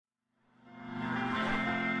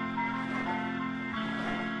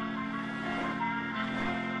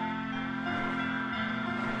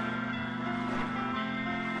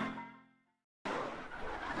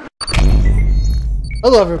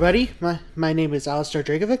Hello everybody, my name is Alistair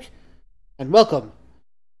Dragovic, and welcome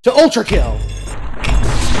to Ultrakill!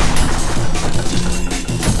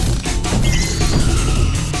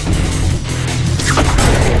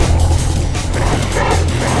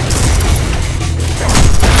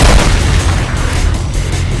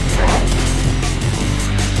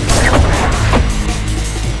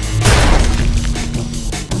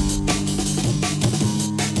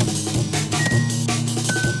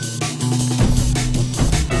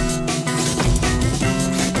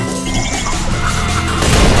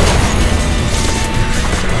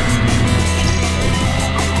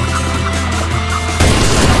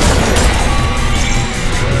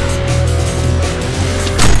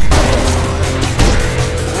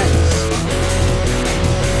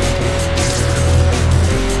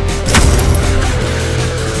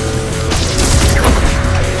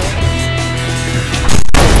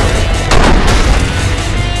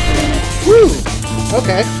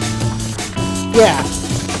 Okay. Yeah.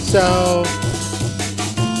 So...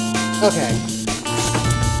 Okay.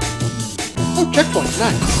 Oh, checkpoint.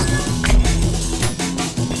 Nice.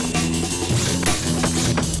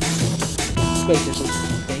 Wait, there's a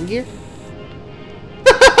thing here?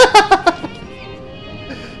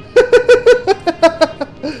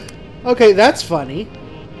 Okay, that's funny.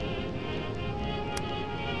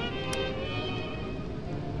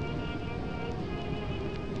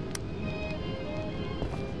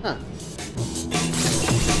 Huh.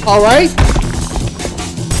 Alright.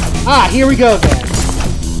 Ah, here we go then.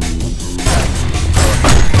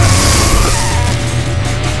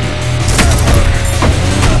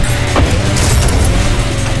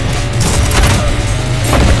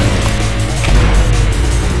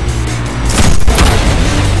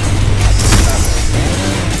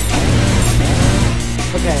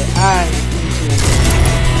 Okay, I need to...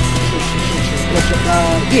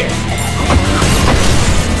 here.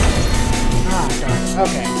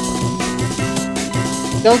 Okay.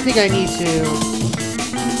 Don't think I need to...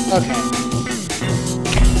 Okay.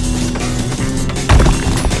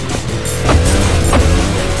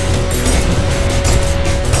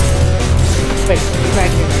 Wait, get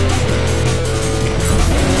back here.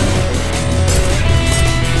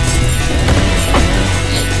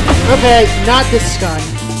 Okay, not this gun.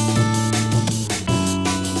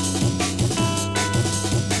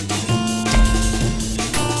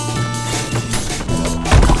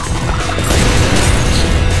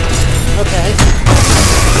 Okay.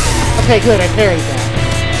 Okay, good, I parried that.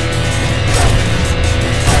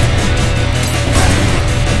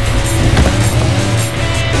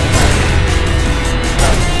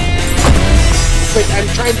 Wait, I'm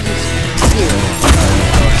trying to use here.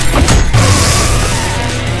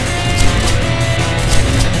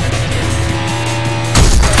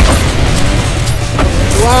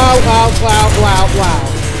 Wow, wow, wow, wow, wow.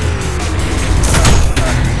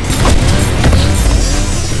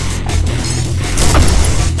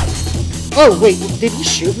 Oh, wait, did he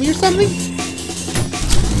shoot me or something?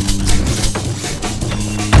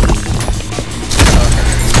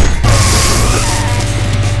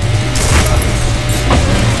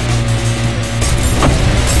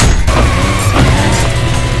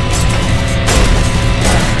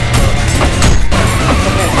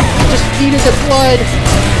 Okay, just needed the blood.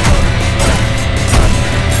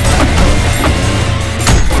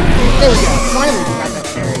 There we go, finally we got that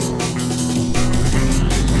carry.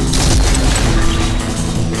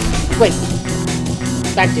 Wait,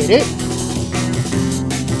 that did it?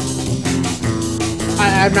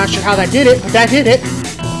 I'm not sure how that did it, but that did it.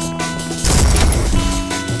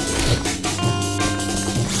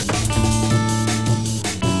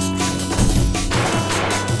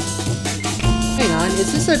 Hang on,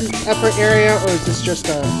 is this an upper area or is this just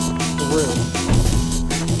a room?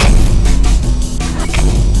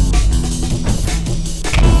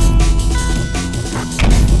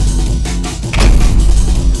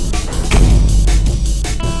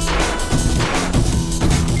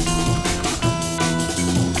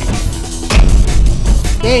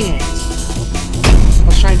 Dang it! I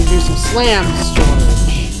was trying to do some slam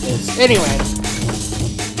storage. Anyway,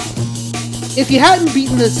 if you hadn't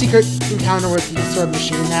beaten the secret encounter with the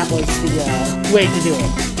Swordsmachine, that was the way to do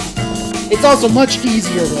it. It's also much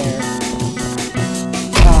easier there.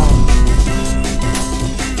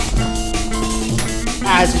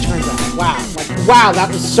 As it turns out. Wow. Like, wow, that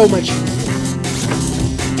was so much easier.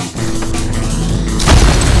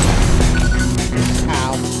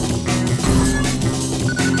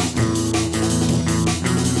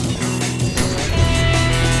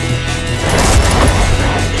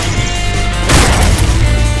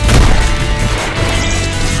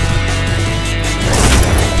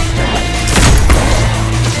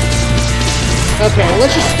 Okay,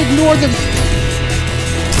 let's just ignore them.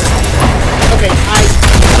 Okay, I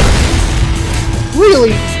really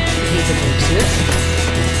need the moves here.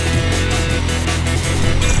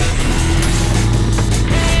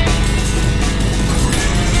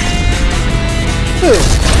 Ooh.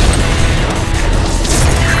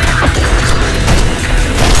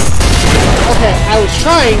 Okay, I was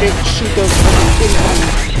trying to shoot those things.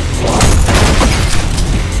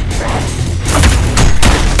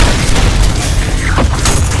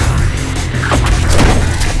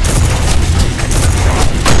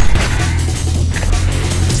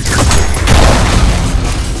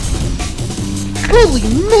 Holy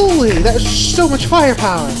moly! That was so much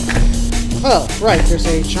firepower! Oh, right, there's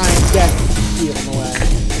a giant death field in the way.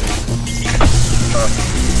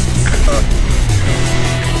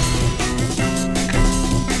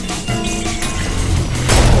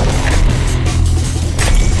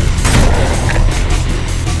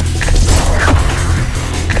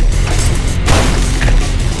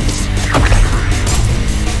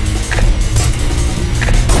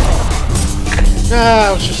 Ah,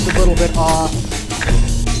 I was just a little bit off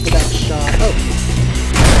with that shot. Oh.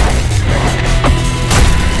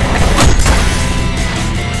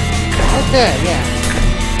 Okay, yeah.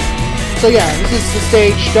 So yeah, this is the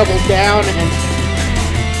stage doubled down and...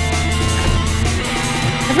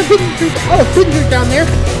 Ever been through... Oh, I've been through down there.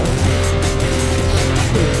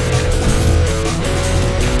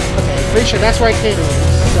 Okay, pretty sure that's where I came in.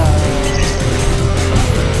 So...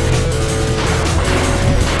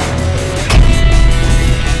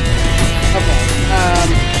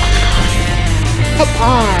 Come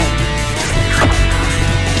on!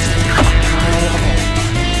 Okay.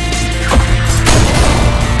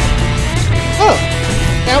 Oh!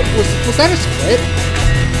 Now, was that a split?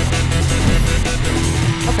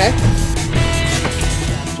 Okay.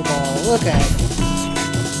 Basketball, okay.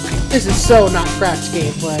 This is so not cracked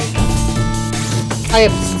gameplay. I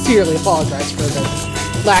sincerely apologize for the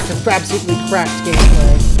lack of absolutely cracked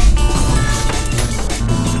gameplay.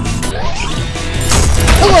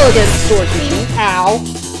 Hello again, Swordsmachine. Ow.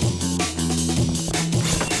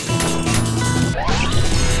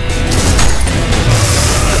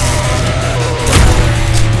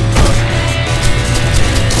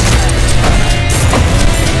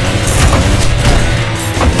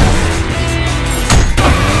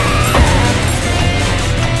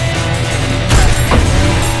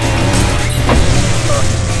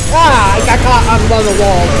 Ah, I got caught on one of the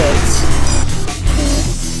wall bits.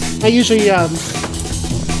 I usually,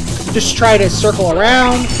 just try to circle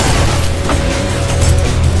around.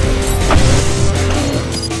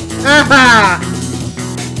 Aha!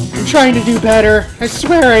 I'm trying to do better. I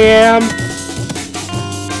swear I am.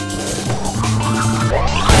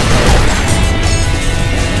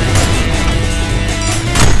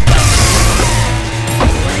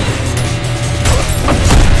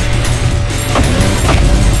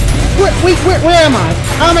 Wait, where am I?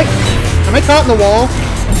 How am I? Am I caught in the wall?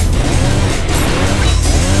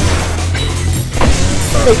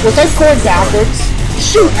 Wait, was I going backwards?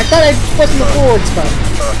 Shoot! I thought I was pressing the forwards button.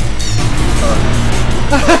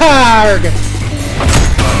 Haha! Arg!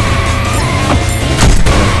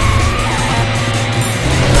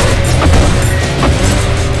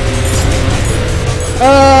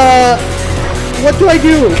 What do I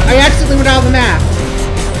do? I accidentally went out of the map.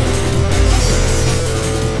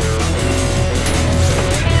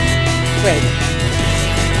 Wait.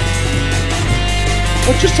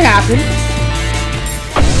 What just happened?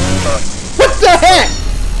 What the heck?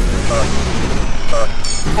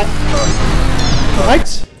 What?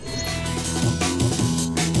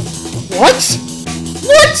 What?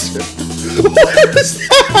 What? What is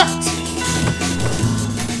that?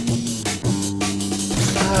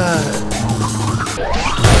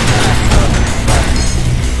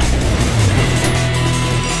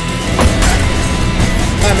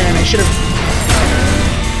 Oh man, I should have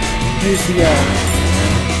used the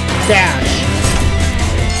dash.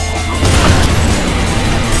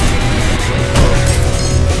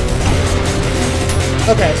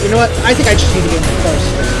 Okay, you know what? I think I just need to get close.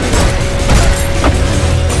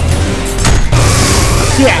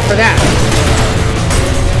 Yeah, for that.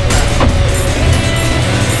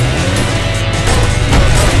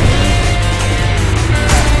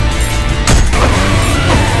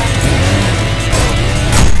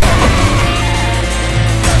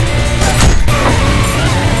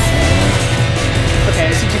 Okay, I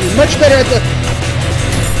seem to be much better at the...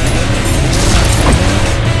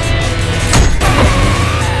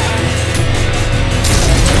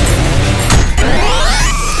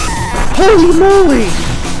 Holy moly!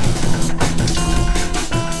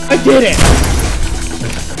 I did it!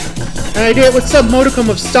 And I did it with some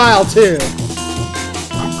modicum of style, too.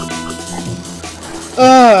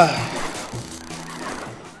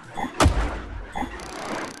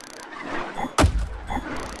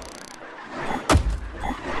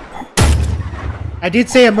 I did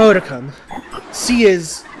say a modicum. C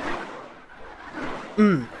is...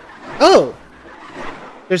 Oh!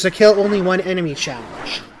 There's a kill only one enemy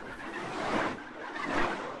challenge.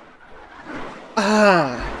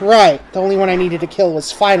 Ah, right. The only one I needed to kill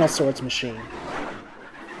was Final Swordsmachine.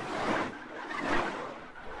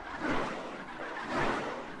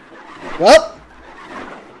 Well,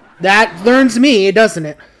 that learns me, doesn't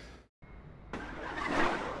it?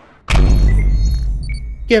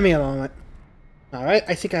 Give me a moment. Alright,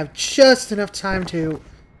 I think I have just enough time to...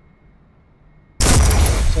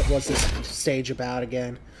 What was this stage about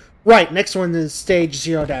again? Right, next one is stage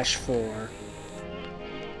 0-4.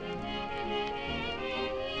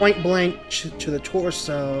 Point blank to the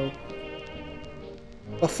torso.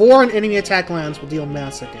 Before an enemy attack lands will deal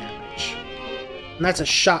massive damage. And that's a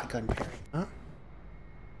shotgun parry, huh?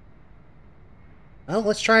 Well,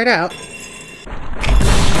 let's try it out. 4.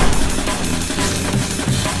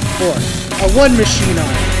 A one machine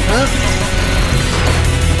arm, huh?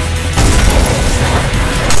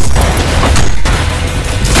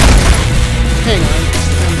 Hang on,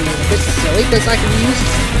 I'm being a bit silly because I can use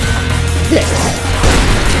this.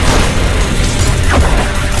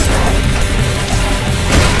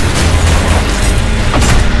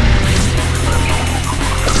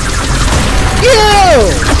 Ew!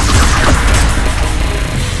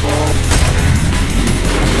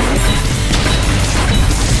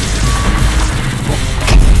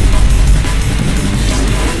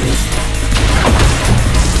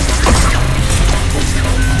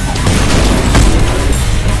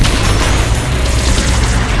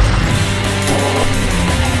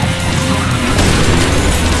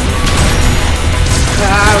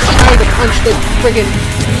 Punch the friggin'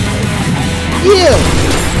 you!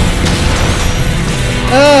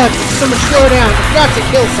 So much slow down. I forgot to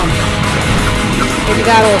kill something. Maybe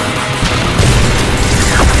that'll...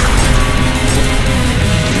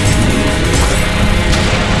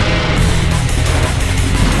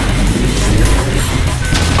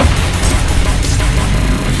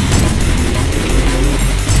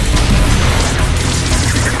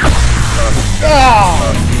 Oh!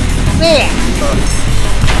 Man!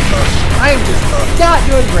 I am just not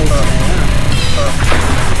doing great today.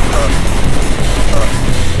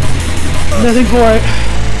 Nothing for it.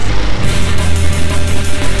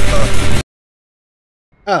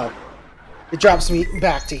 Oh. It drops me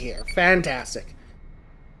back to here. Fantastic.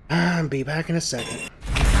 I'll be back in a second.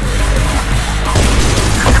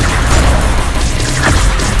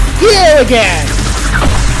 You again!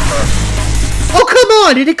 Oh, come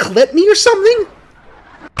on! Did it clip me or something?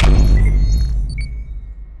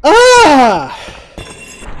 Ah!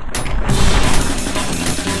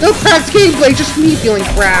 No cracked gameplay, just me feeling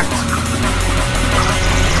cracked.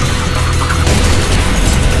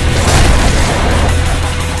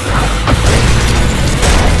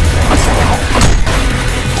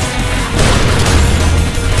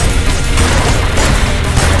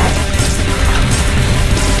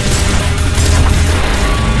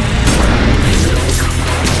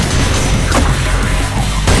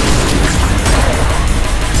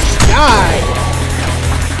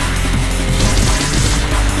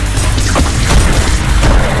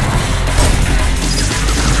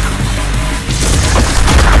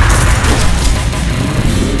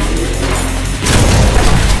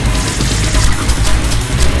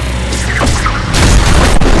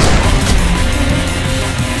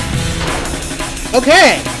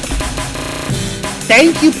 Okay!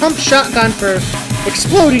 Thank you, Pump Shotgun, for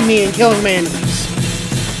exploding me and killing my enemies.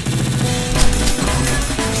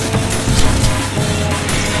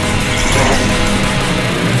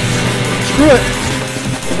 Screw it!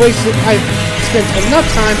 I've spent enough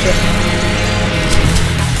time to...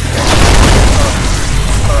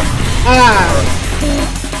 Ah!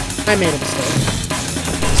 I made a mistake.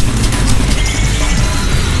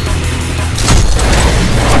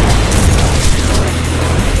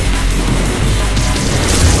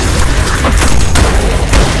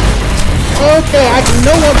 Okay, I can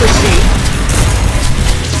no longer see.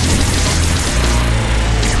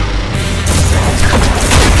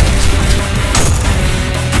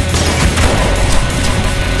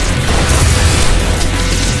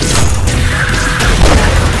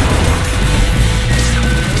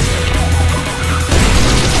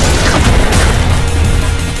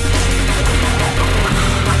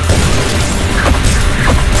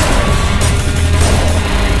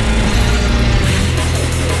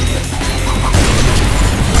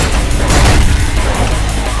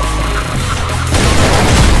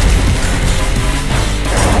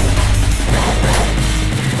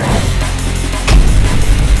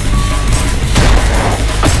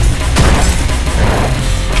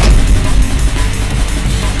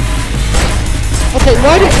 Okay,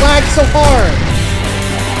 why did it lag so hard?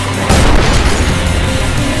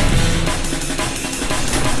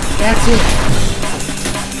 That's it.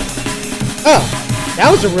 Oh,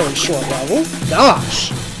 that was a really short level.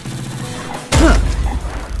 Gosh. Huh.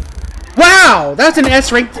 Wow, that's an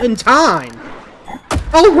S rank in time.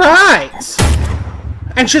 Alright.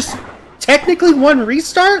 And just technically one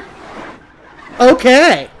restart?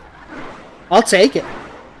 Okay. I'll take it.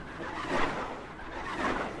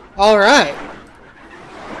 Alright.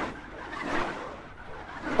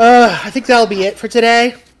 I think that'll be it for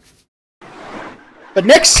today. But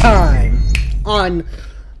next time on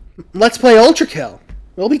Let's Play Ultrakill,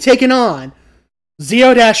 we'll be taking on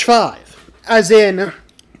Zeo-5. As in,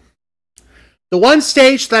 the one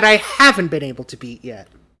stage that I haven't been able to beat yet.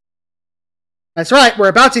 That's right, we're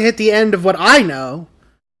about to hit the end of what I know,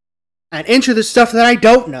 and enter the stuff that I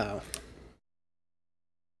don't know.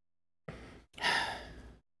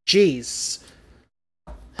 Jeez.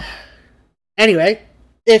 Anyway,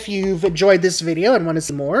 if you've enjoyed this video and want to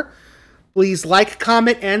see more, please like,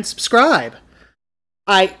 comment, and subscribe.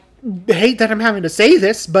 I hate that I'm having to say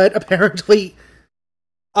this, but apparently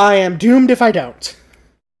I am doomed if I don't.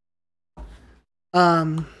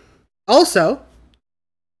 Also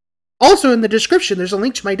in the description, there's a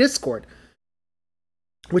link to my Discord,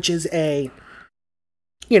 which is a,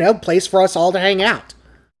 place for us all to hang out.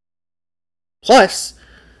 Plus,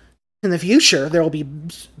 in the future, there will be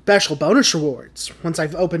special bonus rewards once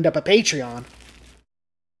I've opened up a Patreon.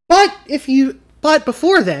 But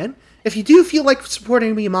before then, if you do feel like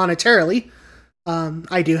supporting me monetarily,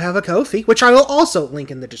 I do have a Ko-fi, which I will also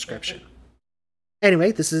link in the description.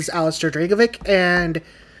 Anyway, this is Alistair Dragovic, and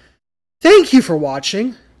thank you for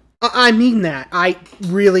watching. I mean that. I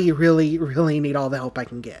really, really, really need all the help I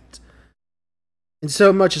can get. And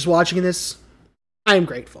so much as watching this, I am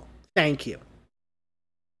grateful. Thank you.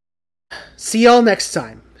 See y'all next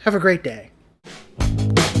time. Have a great day.